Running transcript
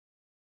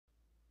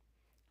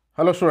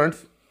Hello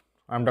students,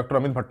 I am Dr.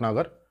 Amit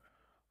Bhatnagar,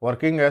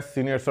 working as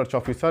Senior Research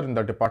Officer in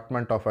the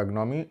Department of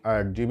Agronomy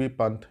at GB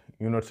Pant,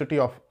 University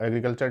of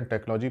Agriculture and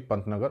Technology,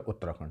 Pantnagar,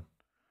 Uttarakhand.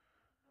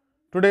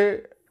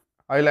 Today,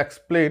 I will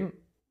explain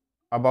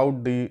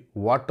about the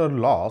water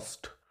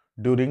lost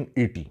during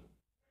ET.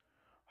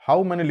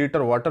 How many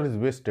liter water is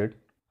wasted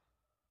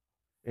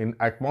in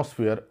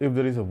atmosphere if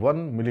there is a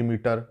 1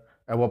 millimeter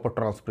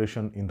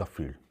evapotranspiration in the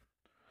field.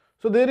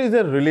 So there is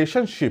a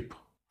relationship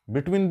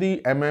between the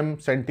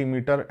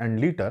centimeter and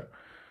liter,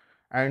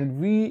 and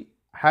we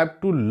have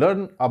to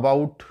learn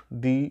about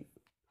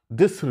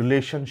this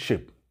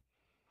relationship.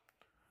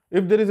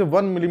 If there is a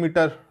 1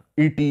 millimeter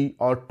ET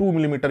or 2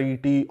 millimeter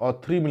ET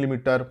or 3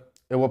 millimeter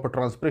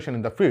evapotranspiration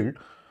in the field,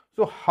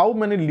 so how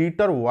many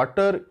liter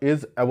water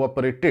is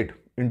evaporated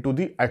into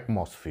the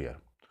atmosphere?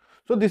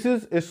 So this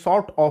is a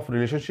sort of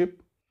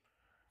relationship.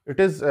 It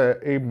is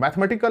a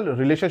mathematical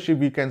relationship,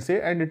 we can say,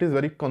 and it is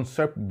very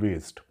concept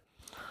based.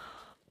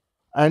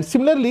 And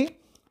similarly,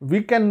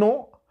 we can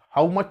know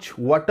how much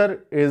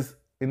water is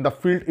in the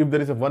field if there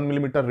is a 1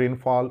 millimeter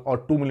rainfall or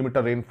 2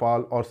 millimeter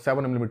rainfall or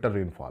 7 millimeter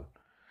rainfall.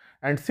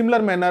 And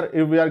similar manner,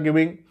 if we are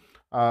giving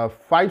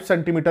 5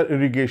 centimeter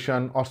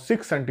irrigation or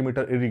 6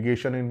 centimeter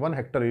irrigation in 1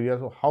 hectare area,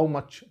 so how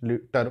much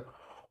liter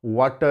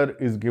water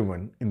is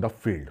given in the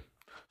field?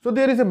 So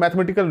there is a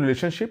mathematical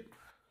relationship.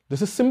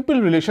 This is simple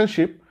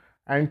relationship,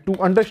 and to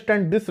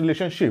understand this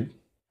relationship,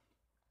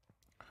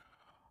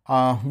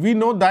 we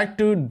know that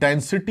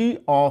density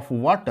of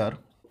water,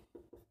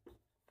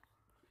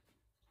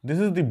 this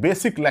is the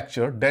basic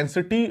lecture,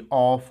 density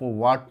of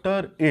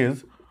water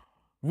is,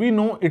 we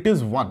know it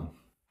is 1.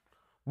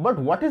 But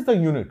what is the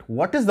unit?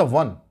 What is the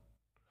 1?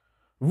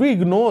 We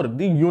ignore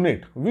the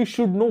unit. We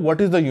should know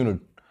what is the unit.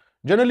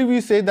 Generally,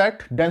 we say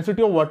that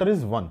density of water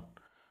is 1.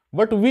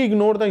 But we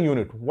ignore the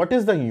unit. What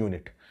is the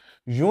unit?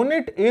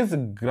 Unit is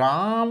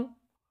gram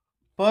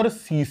per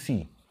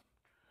cc.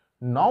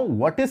 Now,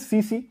 what is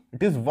cc?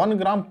 It is 1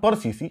 gram per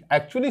cc.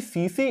 Actually,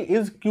 cc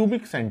is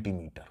cubic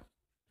centimeter.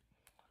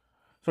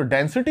 So,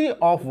 density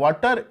of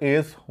water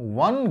is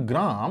 1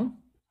 gram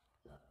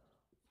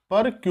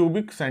per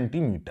cubic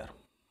centimeter.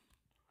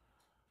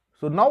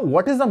 So, now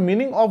what is the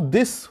meaning of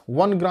this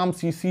 1 gram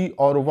cc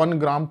or 1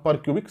 gram per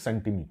cubic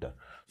centimeter?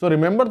 So,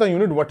 remember the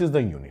unit. What is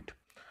the unit?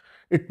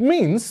 It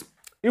means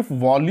if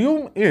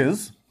volume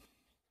is,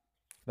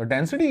 the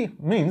density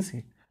means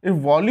if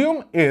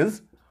volume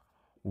is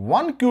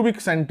 1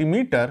 cubic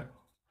centimeter,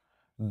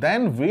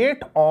 then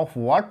weight of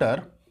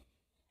water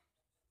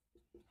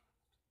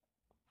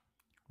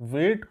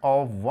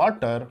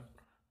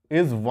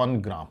is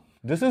 1 gram.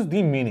 This is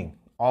the meaning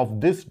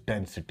of this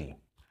density.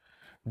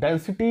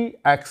 Density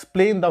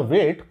explain the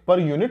weight per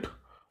unit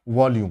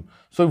volume.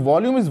 So if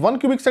volume is 1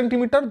 cubic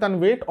centimeter, then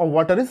weight of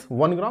water is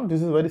 1 gram.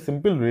 This is a very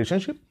simple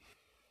relationship.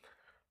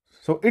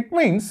 So it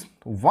means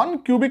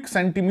 1 cubic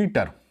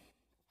centimeter.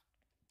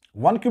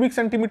 1 cubic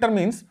centimeter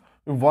means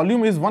if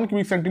volume is 1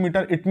 cubic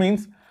centimeter, it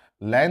means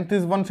length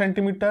is 1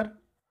 centimeter,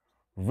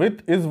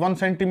 width is 1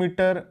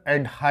 centimeter,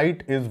 and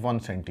height is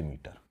 1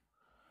 centimeter.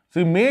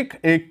 So you make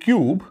a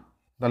cube,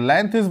 the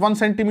length is 1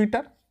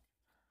 centimeter,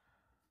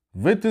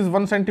 width is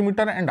 1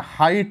 centimeter, and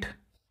height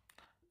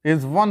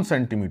is 1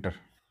 centimeter.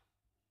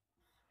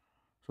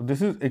 So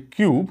this is a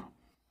cube,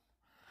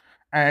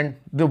 and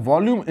the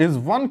volume is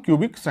 1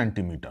 cubic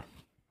centimeter.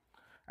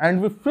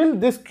 And we fill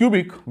this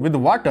cubic with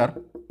water,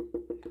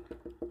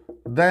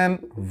 then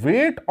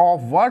weight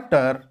of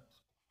water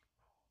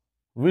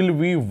will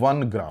be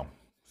 1 gram.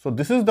 So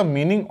this is the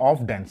meaning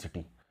of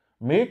density.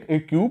 Make a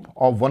cube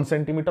of 1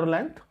 centimeter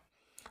length,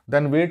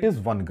 then weight is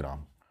 1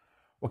 gram.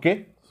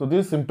 Okay, so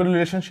this is simple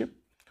relationship.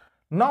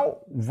 Now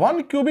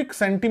 1 cubic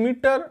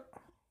centimeter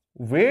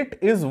weight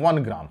is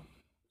 1 gram.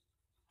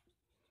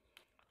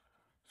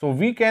 So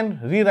we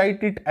can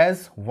rewrite it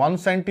as 1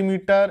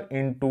 centimeter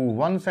into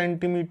 1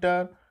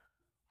 centimeter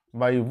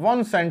by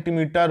 1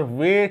 centimeter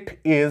weight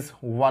is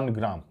 1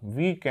 gram.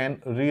 We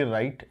can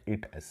rewrite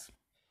it as.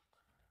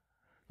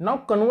 Now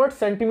convert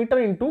centimeter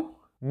into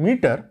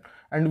meter,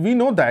 and we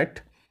know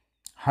that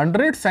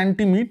 100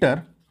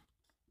 centimeter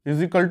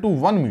is equal to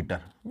 1 meter.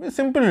 A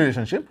simple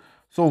relationship.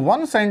 So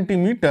 1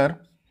 centimeter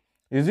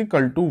is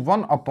equal to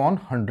 1 upon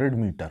 100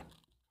 meter.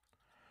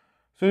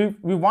 So if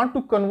we want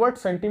to convert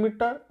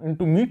centimeter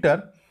into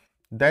meter,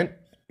 then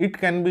it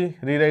can be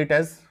rewrite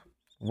as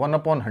 1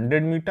 upon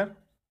 100 meter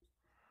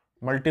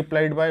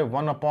multiplied by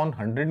 1 upon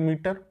 100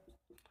 meter,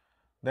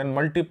 then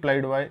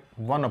multiplied by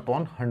 1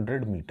 upon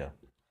 100 meter.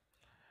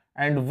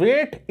 And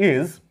weight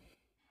is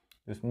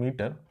this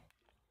meter,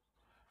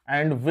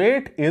 and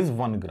weight is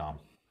 1 gram.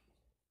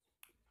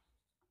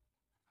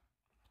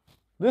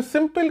 This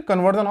simple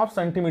conversion of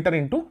centimeter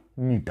into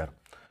meter.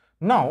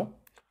 Now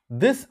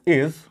this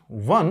is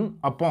 1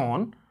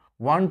 upon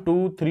 1,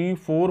 2, 3,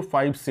 4,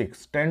 5,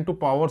 6, 10 to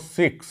power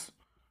 6.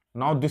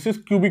 Now this is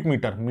cubic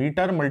meter.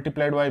 Meter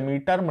multiplied by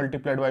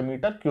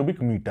meter,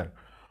 cubic meter.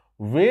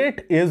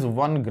 Weight is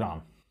 1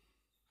 gram.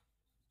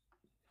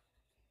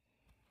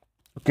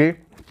 Okay.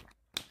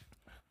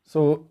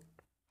 So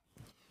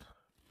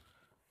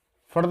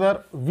further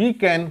we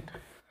can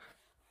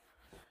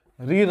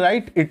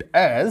rewrite it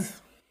as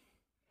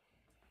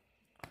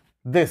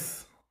this: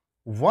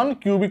 1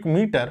 cubic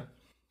meter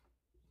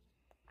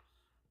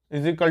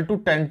is equal to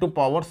 10 to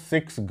power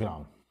 6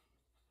 gram.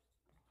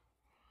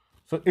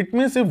 So it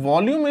means if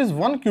volume is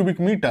 1 cubic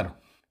meter,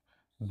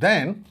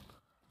 then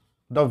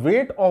the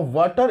weight of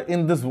water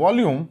in this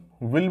volume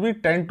will be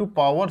 10 to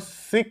power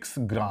 6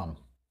 gram.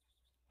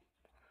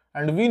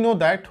 And we know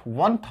that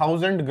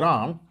 1000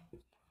 gram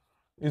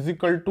is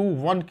equal to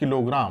 1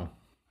 kilogram.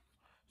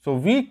 So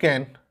we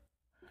can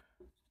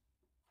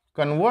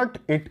convert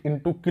it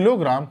into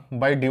kilogram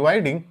by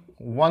dividing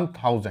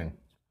 1000.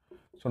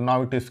 So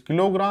now it is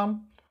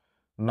kilogram.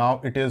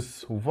 Now it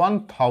is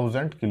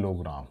 1000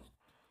 kilogram.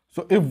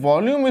 So if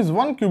volume is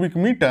 1 cubic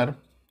meter,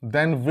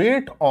 then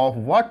weight of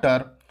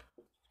water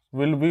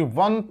will be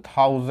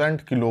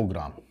 1000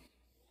 kilogram.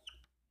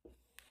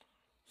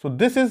 So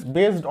this is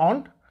based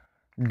on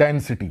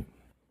density.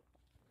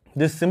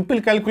 This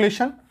simple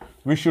calculation,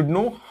 we should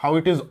know how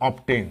it is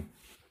obtained.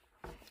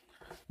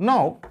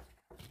 Now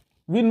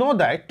we know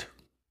that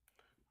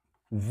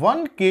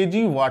 1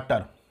 kg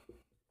water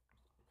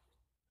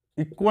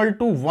equal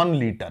to 1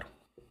 liter.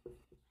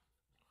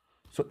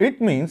 So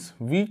it means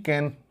we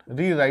can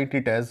rewrite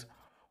it as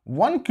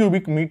 1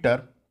 cubic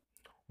meter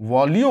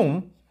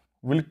volume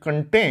will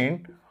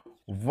contain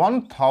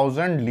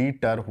 1000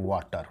 liter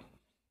water.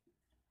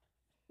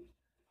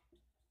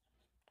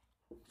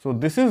 So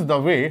this is the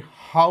way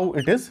how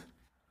it is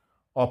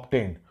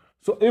obtained.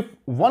 So if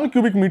 1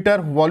 cubic meter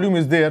volume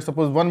is there,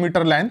 suppose 1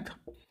 meter length,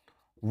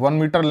 1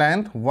 meter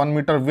length, 1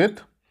 meter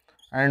width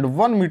and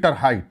 1 meter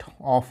height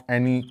of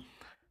any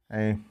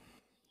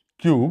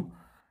cube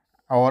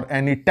or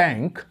any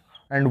tank,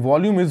 and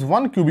volume is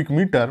 1 cubic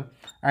meter,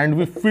 and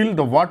we fill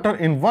the water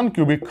in 1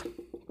 cubic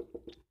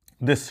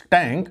this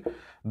tank,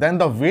 then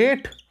the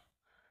weight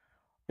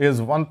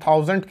is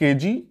 1000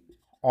 kg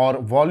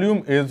or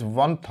volume is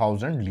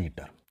 1000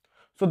 liter.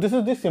 So this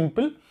is the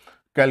simple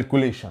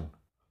calculation.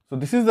 So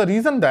this is the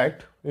reason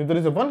that if there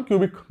is a 1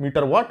 cubic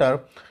meter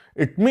water,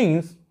 it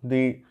means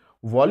the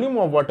volume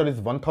of water is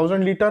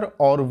 1000 liter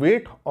or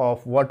weight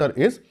of water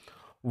is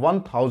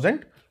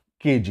 1000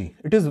 kg.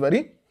 It is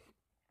very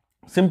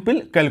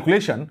simple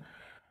calculation.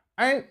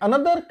 And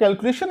another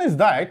calculation is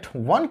that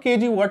 1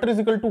 kg water is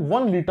equal to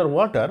 1 liter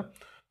water.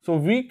 So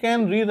we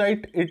can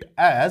rewrite it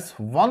as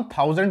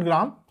 1000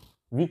 gram.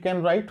 We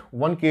can write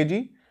 1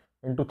 kg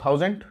into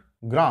 1000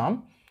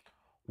 gram.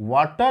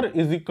 Water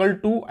is equal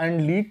to,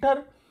 and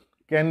liter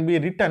can be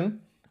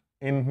written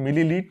in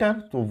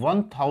milliliter, so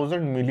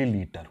 1000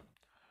 milliliter,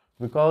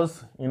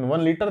 because in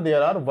 1 liter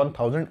there are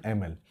 1000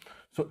 ml.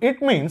 So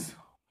it means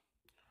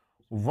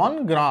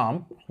 1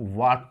 gram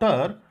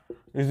water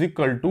is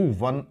equal to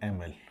 1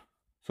 ml.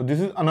 So this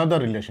is another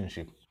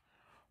relationship.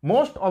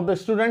 Most of the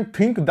students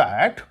think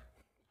that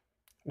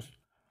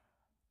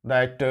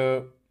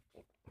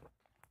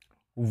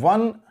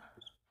 1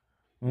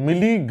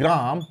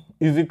 milligram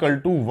is equal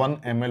to 1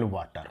 ml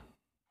water.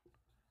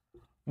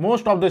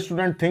 Most of the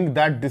students think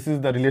that this is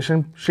the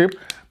relationship,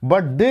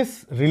 but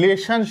this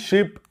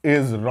relationship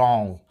is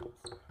wrong.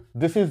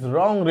 This is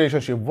wrong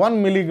relationship.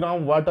 1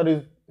 milligram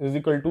water is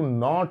equal to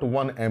not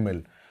 1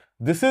 ml.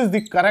 This is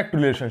the correct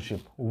relationship.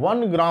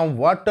 1 gram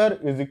water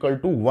is equal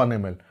to 1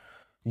 ml.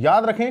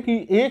 याद रखें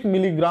कि 1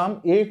 milligram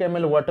 1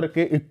 ml water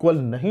के equal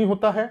नहीं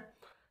होता है.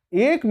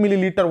 1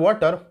 millilitre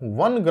water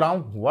 1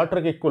 gram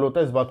water के equal होता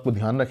है. इस बात को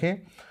ध्यान रखें.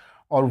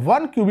 और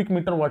 1 क्यूबिक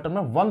मीटर वाटर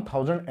में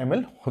 1000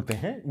 ml होते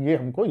हैं. ये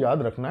हमको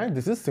याद रखना है.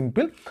 This is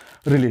simple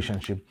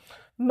relationship.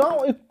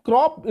 Now A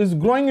crop is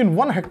growing in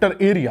 1 Hector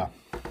area.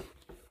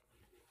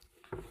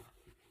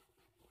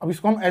 अब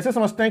इसको हम ऐसे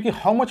समझते हैं कि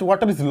how much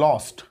water is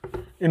lost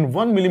in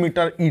 1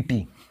 millimetre ET.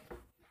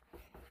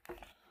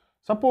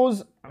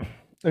 Suppose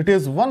it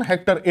is 1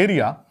 hectare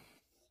area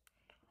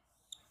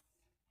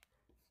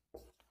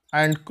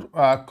and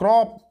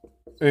crop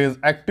is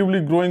actively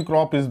growing,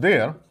 crop is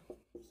there,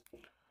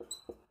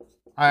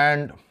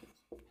 and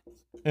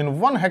in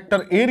 1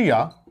 hectare area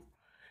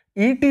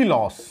ET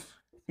loss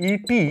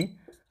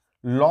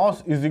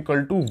is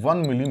equal to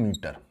 1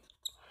 millimeter.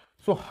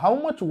 So how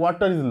much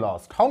water is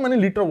lost? How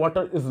many liter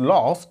water is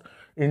lost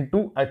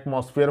into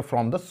atmosphere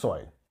from the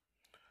soil?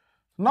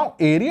 Now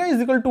area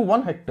is equal to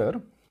 1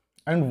 hectare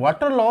and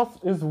water loss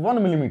is 1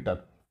 millimeter.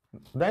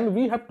 Then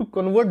we have to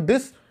convert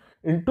this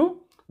into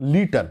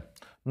liter.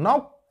 Now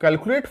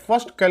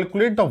first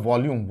calculate the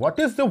volume. What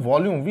is the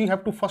volume? We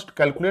have to first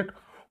calculate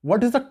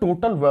what is the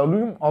total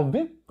volume of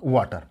the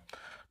water.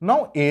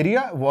 Now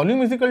area,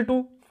 volume is equal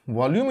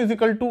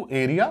to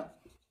area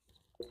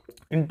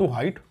into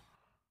height.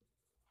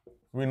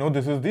 We know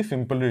this is the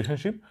simple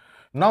relationship.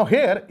 Now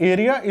here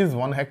area is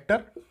 1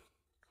 hectare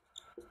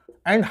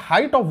and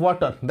height of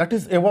water that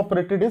is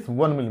evaporated is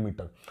 1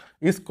 millimeter.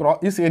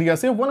 इस area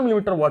से 1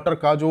 millimetre water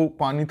का जो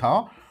पानी था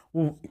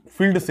वो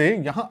field से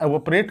यहां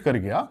evaporate कर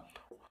गया,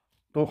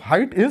 तो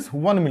height is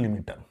 1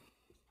 millimeter.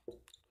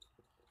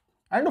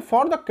 And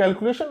for the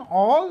calculation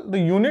all the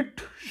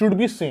unit should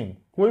be same.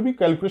 कोई भी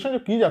कैलकुलेशन जो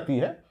की जाती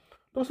है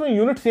तो उसमें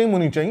यूनिट सेम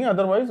होनी चाहिए,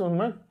 अदरवाइज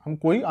उनमें हम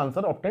कोई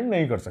आंसर ऑब्टेन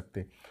नहीं कर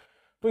सकते।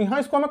 तो यहाँ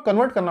इसको हमें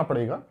कन्वर्ट करना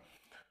पड़ेगा।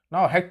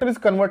 Now Hector is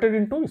converted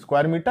into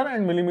square metre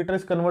and millimetre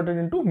is converted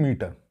into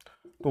metre.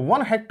 तो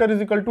 1 Hector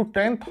is equal to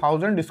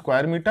 10,000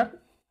 square metre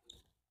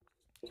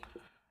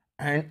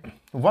and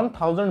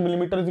 1000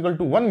 millimeter is equal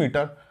to 1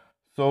 meter.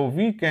 So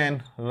we can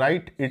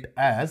write it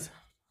as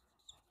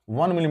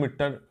 1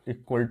 millimeter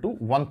equal to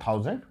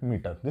 1000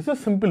 meter. This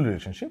is simple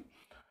relationship.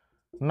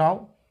 Now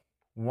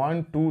 1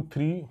 2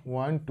 3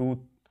 1 2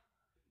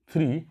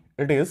 3,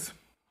 it is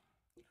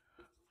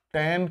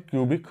 10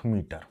 cubic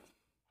meter.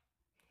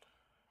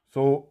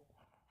 So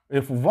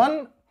if 1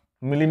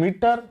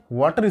 millimeter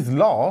water is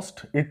lost,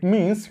 it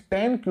means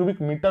 10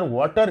 cubic meter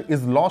water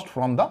is lost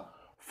from the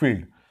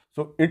field.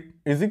 So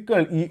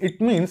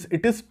it means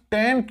it is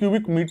 10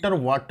 cubic meter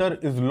water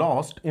is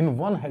lost in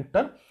 1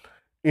 hectare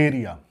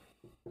area.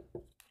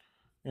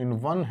 In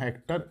 1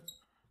 hectare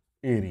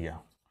area.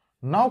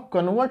 Now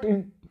convert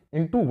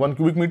into 1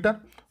 cubic meter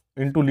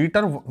into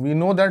liter. We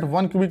know that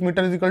 1 cubic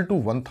meter is equal to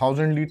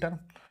 1000 liter.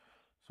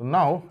 So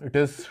now it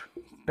is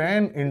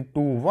 10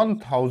 into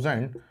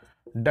 1000,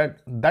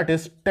 that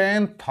is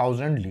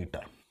 10,000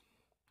 liter.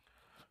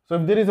 So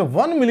if there is a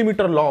 1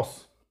 millimeter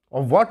loss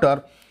of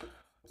water,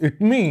 it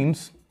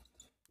means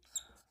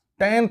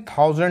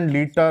 10,000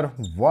 liter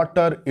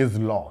water is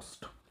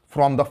lost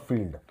from the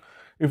field.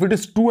 If it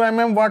is 2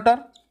 mm water,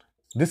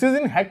 this is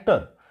in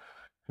hectare.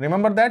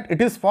 Remember that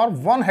it is for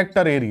 1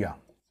 hectare area.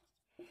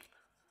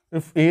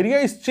 If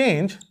area is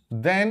changed,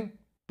 then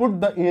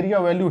put the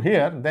area value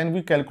here, then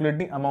we calculate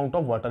the amount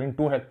of water in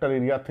 2 hectare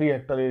area, 3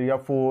 hectare area,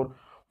 4,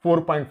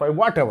 4.5,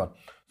 whatever.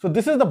 So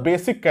this is the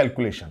basic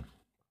calculation.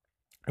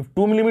 If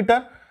 2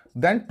 millimeter,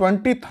 then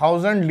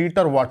 20,000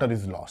 liter water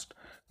is lost.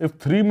 If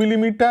 3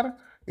 millimeter,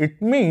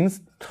 it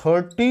means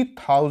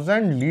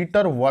 30,000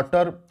 liter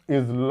water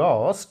is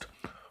lost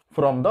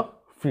from the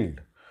field.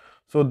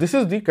 So this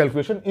is the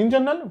calculation. In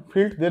general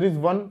field, there is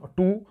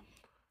 1-2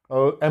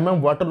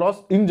 mm water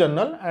loss in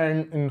general,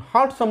 and in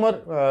hot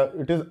summer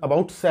it is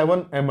about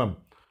 7 mm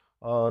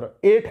or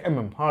 8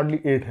 mm,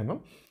 hardly 8 mm.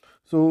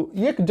 So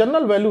ये एक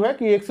general value है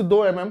कि 1 से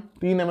 2 mm,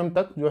 3 mm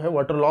तक जो है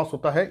water loss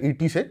होता है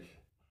ईटी से,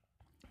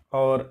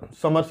 और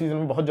समर सीजन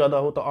में बहुत ज़्यादा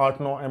हो तो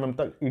 8-9 mm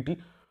तक ईटी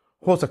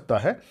हो सकता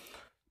है।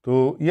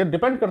 तो ये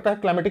डिपेंड करता है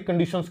क्लाइमेटिक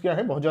कंडीशंस क्या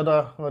है, बहुत ज़्यादा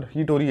अगर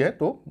हीट हो रही है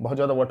तो बहुत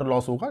ज़्यादा वाटर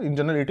लॉस होगा। In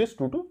general it is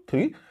 2 to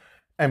 3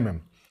 mm.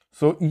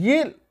 सो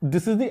ये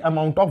this is the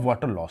amount of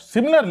water loss.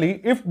 Similarly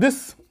if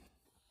this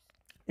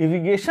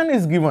irrigation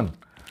is given,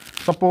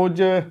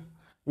 suppose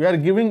we are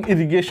giving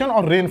irrigation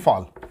और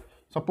rainfall,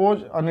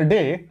 suppose on a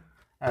day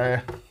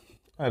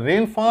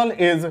rainfall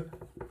is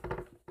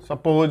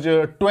suppose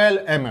 12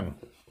 mm,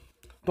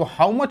 तो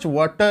how much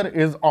water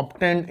is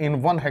obtained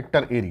in 1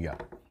 Hector area?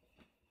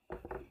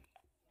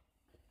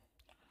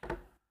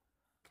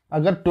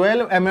 अगर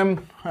 12 mm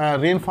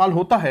rainfall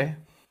होता है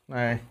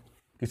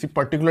किसी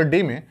particular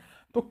day में,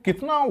 तो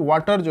कितना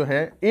water जो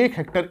है 1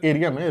 हेक्टर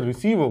एरिया में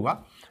रिसीव होगा?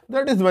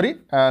 That is very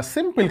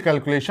simple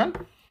calculation,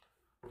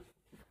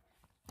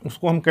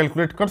 उसको हम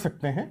कैलकुलेट कर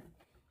सकते हैं।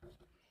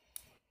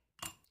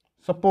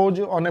 Suppose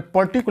on a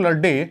particular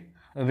day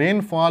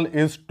rainfall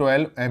is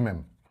 12 mm.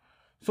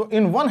 So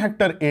in 1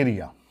 hectare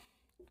area,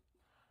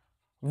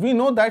 we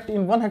know that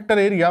in 1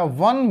 hectare area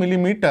 1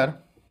 millimeter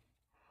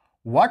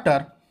water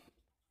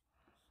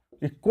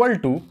equal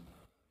to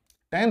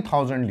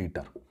 10,000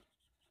 liter.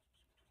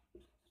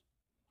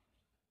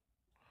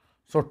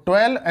 So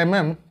 12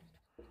 mm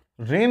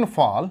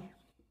rainfall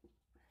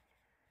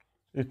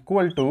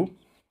equal to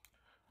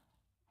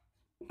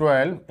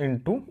 12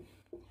 into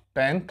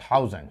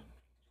 10,000.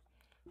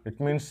 It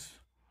means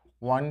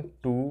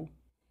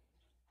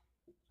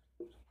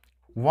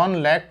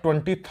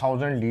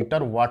 1,20,000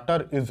 liter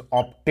water is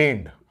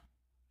obtained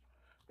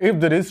if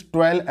there is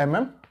 12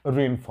 mm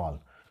rainfall.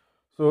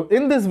 So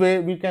in this way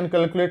we can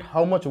calculate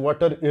how much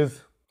water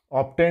is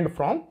obtained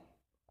from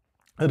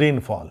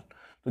rainfall.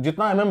 तो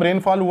जितना mm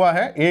rainfall हुआ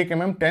है 1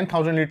 mm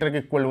 10,000 litre के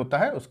equal होता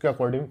है, उसके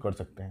according कर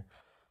सकते हैं।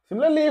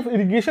 Similarly, if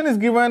irrigation is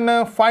given,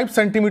 5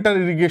 centimeter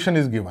irrigation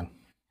is given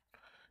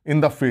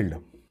in the field.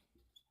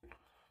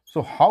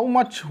 So how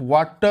much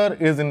water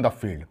is in the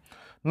field?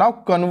 Now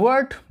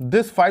convert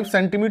this 5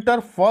 centimeter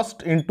first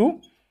into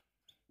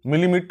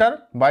millimeter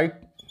by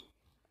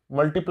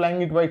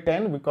multiplying it by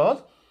 10,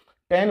 because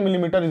 10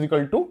 millimeter is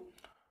equal to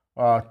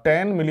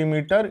 10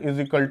 millimeter is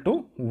equal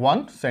to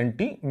 1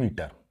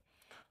 centimeter.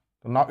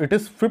 So now it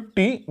is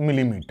 50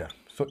 millimeter.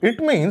 So it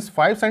means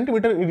 5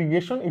 centimeter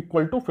irrigation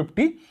equal to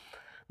 50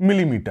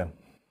 millimeter.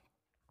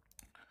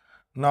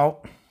 Now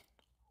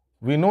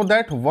we know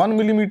that 1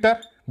 millimeter,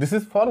 this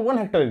is for 1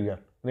 hectare area.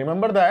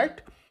 Remember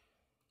that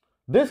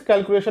this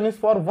calculation is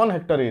for 1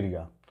 hectare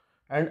area,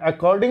 and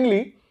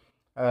accordingly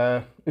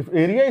if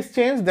area is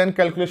changed then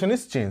calculation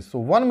is changed. So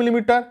 1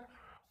 millimeter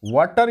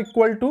water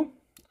equal to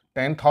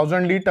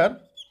 10,000 liter.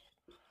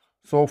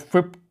 So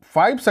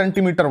 5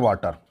 centimeter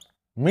water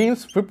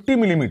means 50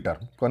 millimeter,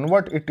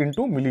 convert it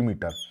into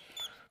millimeter,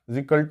 is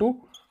equal to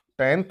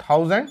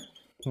 10,000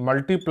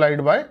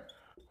 multiplied by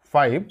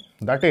 5,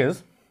 that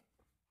is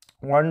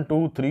 1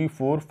 2 3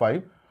 4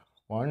 5,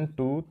 1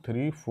 2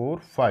 3 4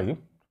 5,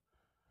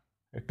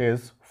 it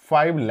is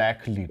 5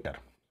 lakh liter.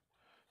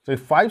 So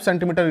if 5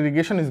 centimeter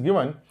irrigation is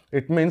given,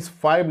 it means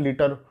 5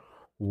 liter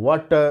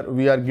water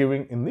we are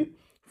giving in the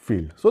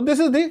field. So this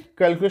is the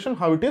calculation,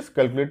 how it is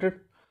calculated.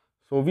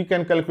 So we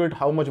can calculate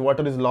how much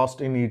water is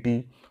lost in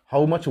ET,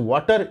 how much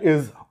water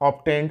is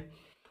obtained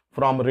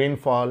from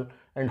rainfall,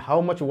 and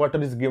how much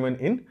water is given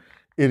in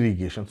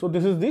irrigation. So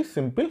this is the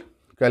simple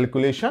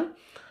calculation,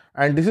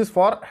 and this is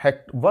for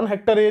 1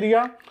 hectare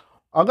area.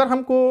 अगर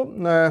हमको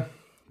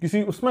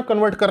किसी उसमें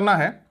convert करना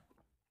है,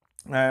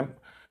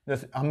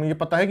 जैसे हमें ये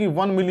पता है कि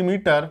 1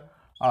 millimetre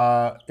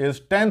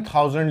is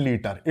 10,000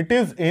 litre, it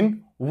is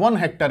in 1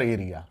 Hector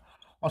area.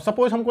 और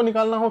सपोज हमको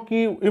निकालना हो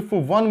कि if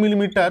 1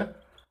 millimetre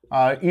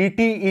ET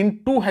in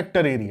 2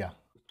 Hector area,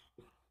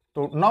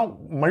 तो now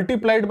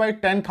multiplied by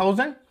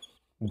 10,000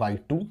 by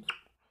 2.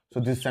 So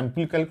this is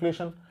simple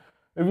calculation.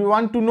 If you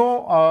want to know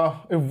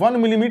if 1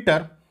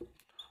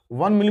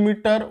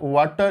 millimeter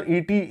water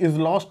ET is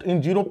lost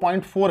in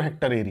 0.4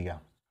 hectare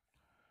area,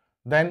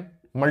 then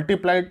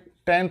multiplied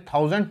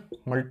 10,000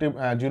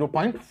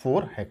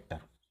 0.4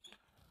 hectare.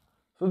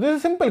 So this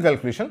is simple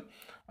calculation.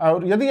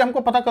 और यदि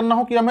हमको पता करना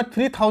हो कि हमें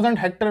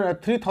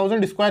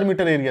 3000 square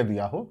metre area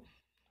दिया हो,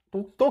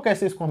 तो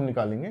कैसे इसको हम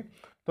निकालेंगे?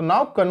 तो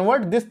now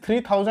convert this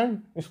 3000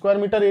 square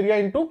metre area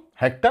into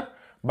Hector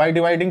by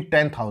dividing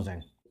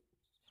 10,000.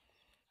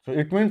 So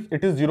it means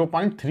it is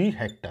 0.3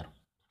 hectare.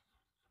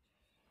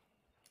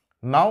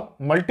 Now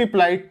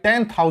multiply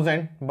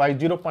 10,000 by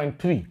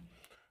 0.3.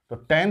 So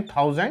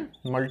 10,000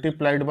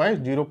 multiplied by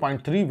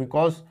 0.3,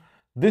 because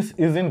this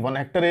is in 1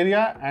 hectare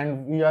area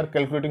and we are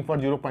calculating for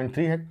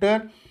 0.3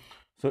 hectare.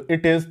 So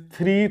it is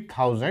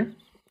 3,000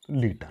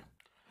 liter.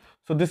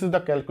 So this is the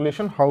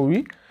calculation how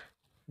we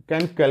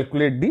can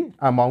calculate the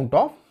amount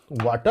of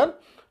water,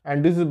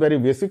 and this is very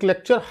basic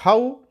lecture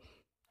how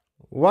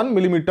 1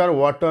 millimeter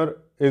water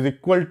is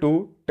equal to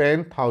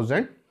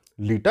 10,000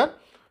 liter.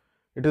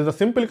 It is a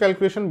simple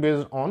calculation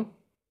based on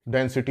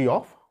density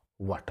of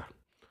water,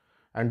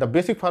 and the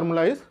basic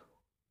formula is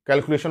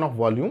calculation of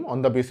volume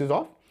on the basis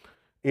of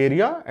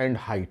area and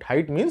height.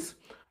 Height means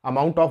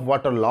amount of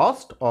water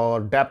lost or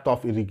depth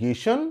of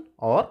irrigation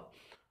or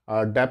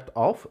depth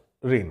of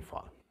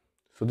rainfall.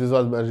 So this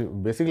was very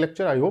basic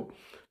lecture. I hope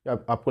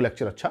आपको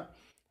lecture अच्छा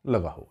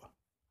लगा होगा.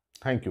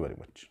 Thank you very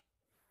much.